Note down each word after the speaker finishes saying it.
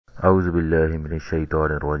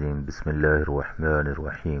Auzubillahiminash-shaytanir-rajim.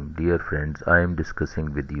 Bismillahir-rahmanir-rahim. Dear friends, I am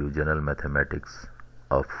discussing with you general mathematics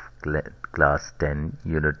of class 10,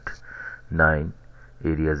 unit 9,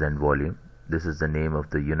 areas and volume. This is the name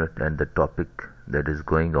of the unit, and the topic that is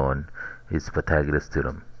going on is Pythagoras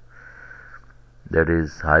theorem. That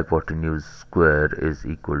is, hypotenuse square is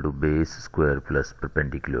equal to base square plus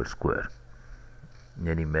perpendicular square.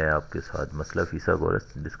 यानी मैं आपके साथ मसला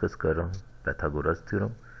फिसागोरस discuss कर रहा हूँ, Pythagoras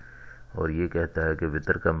theorem, और ये कहता है कि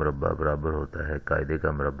वितर का मुरब्बा बराबर होता है कायदे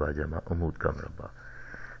का मुरब्बा जमा उमूद का मुरब्बा।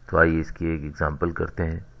 तो आइए इसकी एक एग्जांपल करते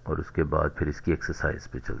हैं और उसके बाद फिर इसकी एक्सरसाइज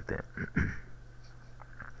पे चलते हैं।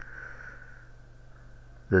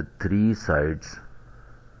 The three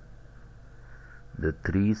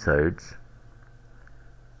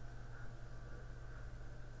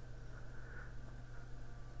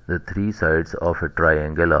sides of a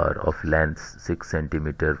triangle are of lengths 6 cm,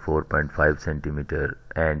 4.5 cm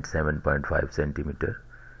and 7.5 cm.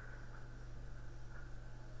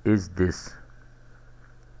 Is this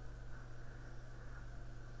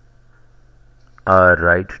a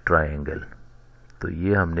right triangle? तो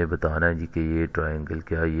ये हमने बताना है जी कि ये ट्रायंगल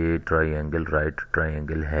क्या, ये ट्रायंगल राइट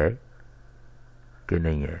ट्रायंगल है कि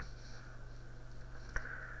नहीं है।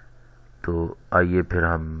 तो आइए फिर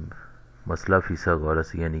हम मसला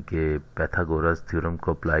फिसागोरस यानी कि पैथागोरस थ्योरम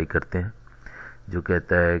को अप्लाई करते हैं, जो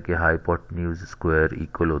कहता है कि हाइपोटेन्यूज स्क्वायर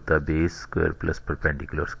इक्वल होता है base square plus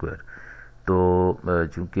perpendicular square. तो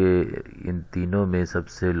चूंकि इन तीनों में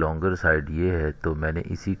सबसे लॉन्गर साइड ये है, तो मैंने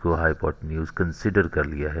इसी को हाइपोटेन्यूज कंसिडर कर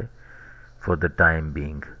लिया है फॉर द टाइम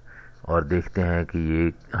बीइंग, और देखते हैं कि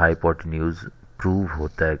ये हाइपोटेन्यूज प्रूव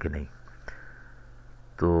होता है कि नहीं।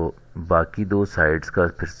 तो बाकी दो साइड्स का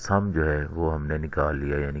फिर सम जो है वो हमने निकाल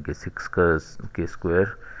लिया, यानी कि 6 के स्क्वायर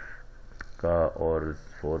का और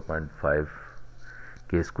 4.5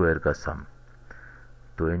 के स्क्वायर का सम।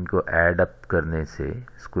 तो इनको ऐड अप करने से,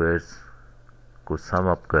 स्क्वायर्स को सम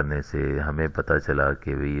अप करने से हमें पता चला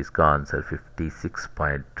कि भाई इसका आंसर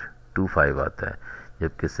 56.25 आता है,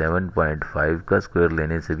 जबकि 7.5 का स्क्वायर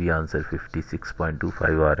लेने से भी आंसर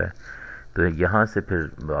 56.25 आ रहा है। तो यहाँ से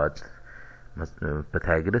फिर बात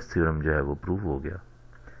पाइथागोरस थ्योरम जो है वो प्रूव हो गया।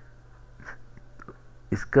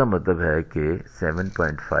 इसका मतलब है कि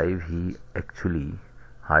 7.5 ही एक्चुअली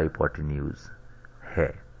हाइपोटेन्यूज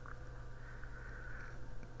है।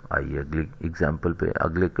 आइए अगले एग्जाम्पल पे,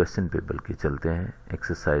 अगले क्वेश्चन पे बल्कि चलते हैं।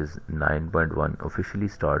 एक्सरसाइज 9.1 ऑफिशियली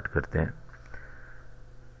स्टार्ट करते हैं।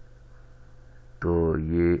 तो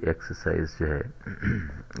ये एक्सरसाइज जो है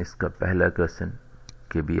इसका पहला क्वेश्चन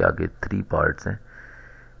के भी आगे 3 पार्ट्स हैं।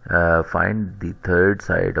 Find the third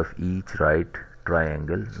side of each right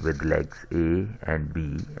triangle with legs A and B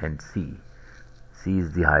and C. C is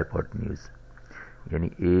the hypotenuse. यानी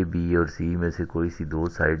A, B और C में से कोई सी दो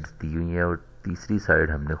साइड्स दी हुई हैं और तीसरी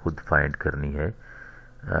साइड हमने खुद फाइंड करनी है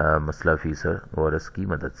मसला फिसागोरस की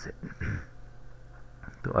मदद से।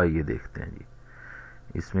 तो आइए देखते हैं जी।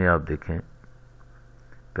 इसमें आप देखें,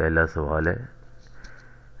 पहला सवाल है,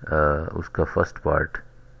 उसका फर्स्ट पार्ट,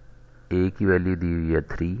 ए की वैल्यू दी हुई है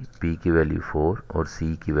 3, बी की वैल्यू 4 और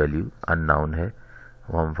सी की वैल्यू अननोन है,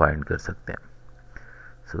 वो हम फाइंड कर सकते हैं।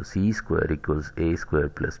 सो सी square equals a square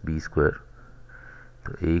plus B square.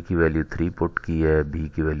 तो ए की वैल्यू 3 पुट की है, बी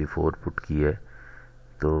की वैल्यू 4 पुट की है,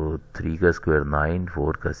 तो 3 का स्क्वायर 9,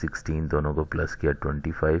 4 का 16, दोनों को प्लस किया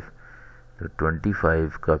 25। तो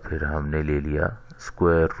 25 का फिर हमने ले लिया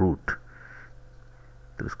स्क्वायर रूट।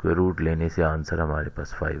 तो स्क्वायर रूट लेने से आंसर हमारे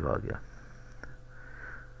पास 5 आ गया।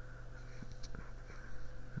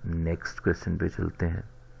 नेक्स्ट क्वेश्चन पे चलते हैं,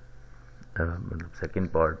 मतलब सेकंड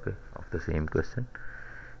पार्ट पे ऑफ द सेम क्वेश्चन।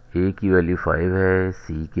 ए की वैल्यू 5 है,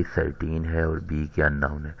 सी की 13 है और बी की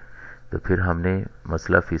अननोन है। तो फिर हमने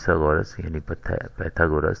मसला फिसागोरस यानी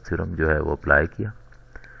पाइथागोरस थ्योरम जो है वो अप्लाई किया।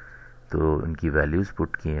 तो उनकी वैल्यूज़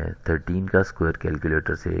पुट की हैं। 13 का स्क्वायर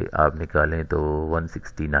कैलकुलेटर से आप निकालें तो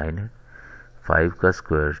 169 है, 5 का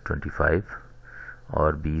स्क्वायर 25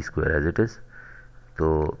 और B square as it is.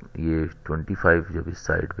 तो ये 25 जब इस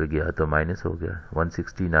साइड पे गया तो माइनस हो गया,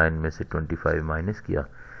 169 में से 25 माइनस किया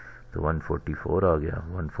तो 144 आ गया।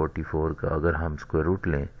 144 का अगर हम स्क्वायर रूट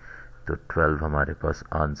लें तो 12 हमारे पास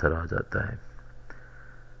आंसर आ जाता है।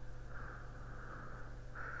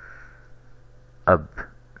 अब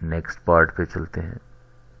नेक्स्ट पार्ट पे चलते हैं।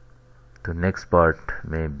 तो नेक्स्ट पार्ट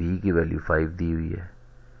में बी की वैल्यू 5 दी हुई है,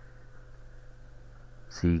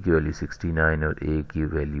 सी की वैल्यू 69 और ए की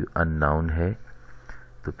वैल्यू अननोन है।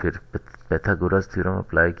 तो फिर पाइथागोरस थ्योरम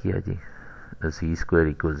अप्लाई किया जी। सी square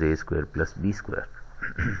equals a square plus B square.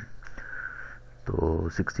 तो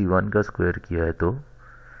 61 का स्क्वायर किया है तो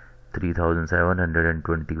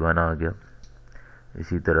 3721 आ गया।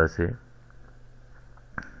 इसी तरह से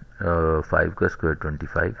 5 का स्क्वायर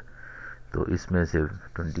 25, तो इसमें से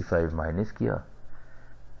 25 माइनस किया,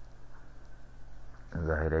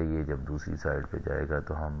 ज़ाहिर है ये जब दूसरी साइड पे जाएगा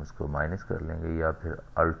तो हम उसको माइनस कर लेंगे, या फिर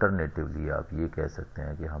अल्टरनेटिवली आप ये कह सकते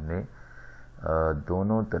हैं कि हमने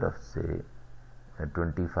दोनों तरफ से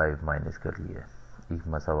 25 माइनस कर लिया। एक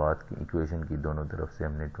मसावात की इक्वेशन की दोनों तरफ से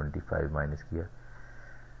हमने 25 माइनस किया,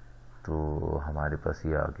 तो हमारे पास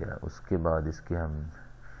ये आ गया। उसके बाद इसके हम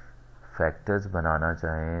फैक्टर्स बनाना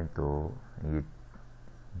चाहें तो ये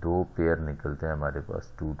दो पेयर निकलते हैं हमारे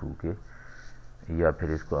पास 2 2 के, या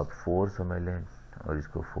फिर इसको आप 4 समझ लें और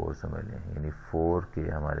इसको 4 समझ लें, यानी 4 के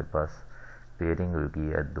हमारे पास पेयरिंग होगी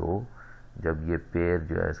है 2। जब ये पेयर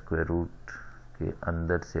जो है स्क्वायर रूट के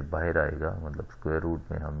अंदर से बाहर आएगा, मतलब स्क्वायर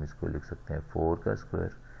रूट में हम इसको लिख सकते हैं 4 का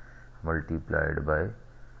स्क्वायर मल्टीप्लाइड बाय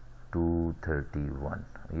 231।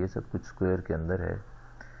 ये सब कुछ स्क्वायर के अंदर है।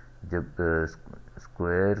 जब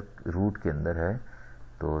स्क्वायर रूट के अंदर है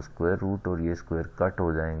तो स्क्वायर रूट और ये स्क्वायर कट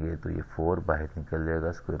हो जाएंगे, तो ये 4 बाहर निकल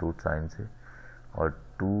जाएगा स्क्वायर रूट साइन से, और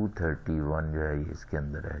 231 जो है ये इसके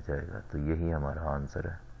अंदर रह जाएगा। तो यही हमारा आंसर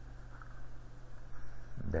है।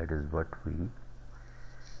 That is what we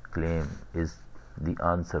claim is the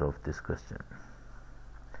answer of this question.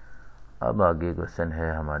 अब आगे क्वेश्चन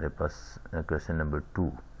है हमारे पास, question number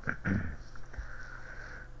 2।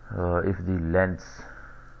 If the lengths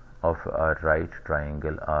of a right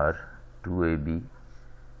triangle are 2ab,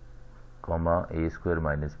 a square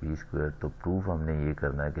minus b square, तो प्रूफ हमने ये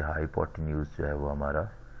करना है कि हाइपोटेन्यूज जो है वो हमारा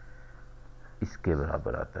इसके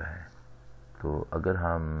बराबर आता है। तो अगर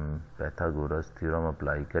हम पैथागोरस थ्योरम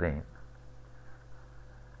अप्लाई करें,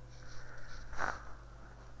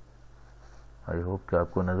 आई होप कि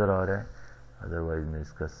आपको नज़र आ रहा है, अदरवाइज मैं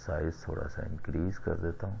इसका साइज थोड़ा सा इंक्रीज कर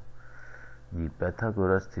देता हूँ जी।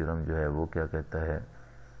 पैथागोरस थ्योरम जो है वो क्या कहता है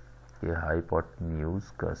कि हाइपोटेन्यूज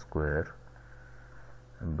का स्क्वायर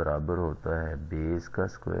बराबर होता है बेस का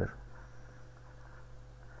स्क्वायर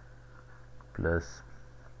प्लस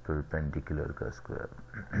परपेंडिकुलर का स्क्वायर।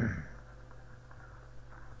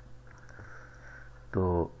 तो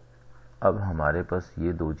अब हमारे पास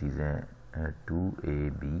ये दो चीज़ें हैं,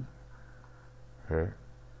 2ab है,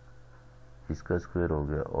 इसका स्क्वायर हो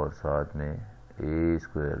गया, और साथ में a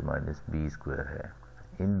square minus b square है।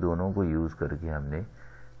 इन दोनों को यूज़ करके हमने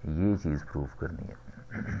ये चीज़ प्रूफ करनी है।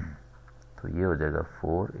 तो ये हो जाएगा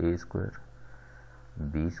 4a square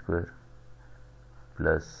b square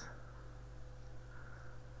plus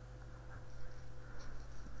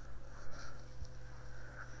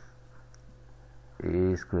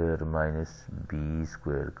a square minus b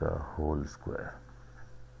square का होल स्क्वायर।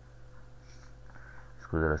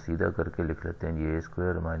 इसको ज़रा सीधा करके लिख लेते हैं, ये a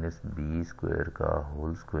square minus b square का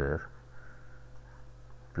whole square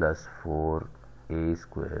plus 4a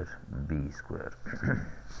square b square.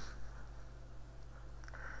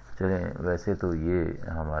 चलें, वैसे तो ये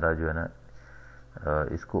हमारा जो है ना,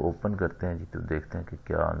 इसको ओपन करते हैं जी, तो देखते हैं कि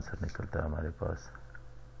क्या आंसर निकलता है हमारे पास।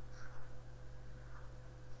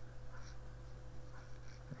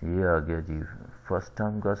 ये आ गया जी, फर्स्ट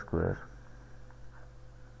टर्म का स्क्वायर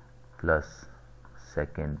प्लस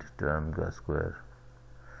सेकंड टर्म का square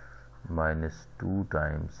minus 2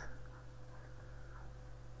 times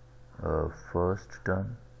first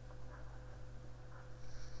term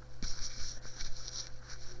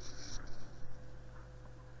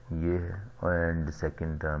ये है, एंड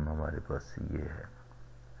सेकंड टर्म हमारे पास ये है।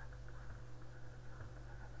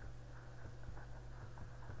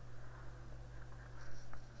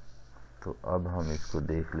 तो अब हम इसको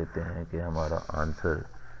देख लेते हैं कि हमारा आंसर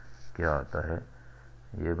क्या आता है।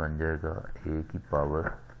 ये बन जाएगा a की पावर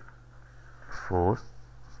 4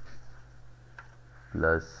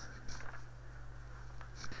 प्लस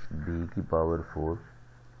b की power 4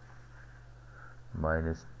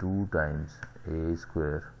 minus 2 times a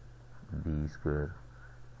square b square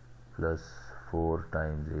plus 4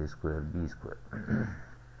 times a square b square.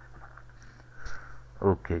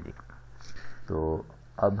 Okay जी, तो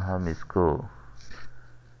अब हम इसको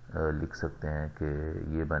लिख सकते हैं कि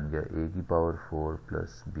ये बन गया a की पावर 4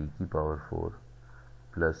 प्लस b की power 4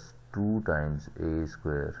 plus 2 times a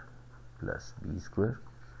square plus b square,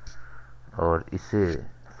 और इसे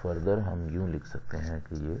फर्दर हम यूं लिख सकते हैं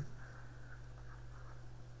कि ये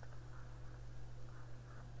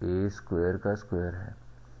a स्क्वायर का स्क्वायर है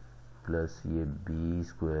प्लस ये b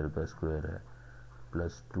स्क्वायर का स्क्वायर है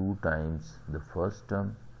plus 2 times the first term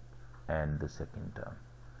and the second term.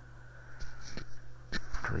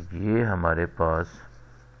 तो ये हमारे पास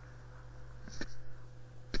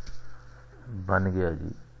बन गया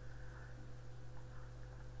जी।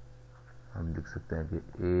 हम लिख सकते हैं कि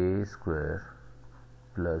a square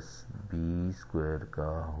plus b square का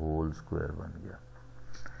होल स्क्वायर बन गया।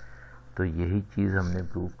 तो यही चीज़ हमने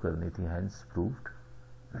प्रूव करनी थी, हेंस प्रूव्ड,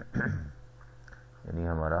 यानी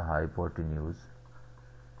हमारा हाइपोटेन्यूज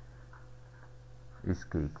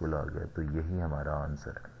इसके इक्वल आ गया, तो यही हमारा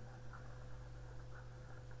आंसर है।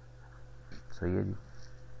 सही है जी।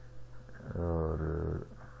 और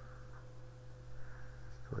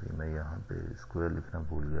सॉरी मैं यहाँ पे स्क्वायर लिखना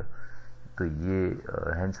भूल गया। तो ये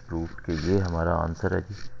हेंस प्रूव्ड कि ये हमारा आंसर है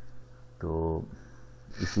जी। तो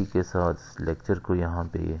इसी के साथ लेक्चर को यहाँ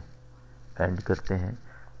पे एंड करते हैं।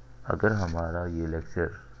 अगर हमारा ये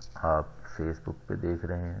लेक्चर आप फेसबुक पे देख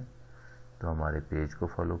रहे हैं तो हमारे पेज को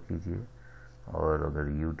फॉलो कीजिए, और अगर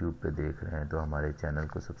यूट्यूब पे देख रहे हैं तो हमारे चैनल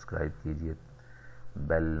को सब्सक्राइब कीजिए।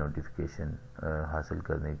 बेल नोटिफिकेशन हासिल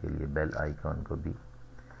करने के लिए बेल आइकॉन को भी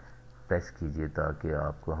प्रेस कीजिए, ताकि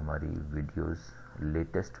आपको हमारी वीडियोस,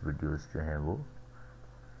 लेटेस्ट वीडियोस जो हैं वो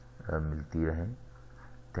मिलती रहें।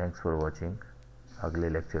 Thanks for watching. अगले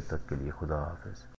लेक्चर तक के लिए खुदा हाफिज़।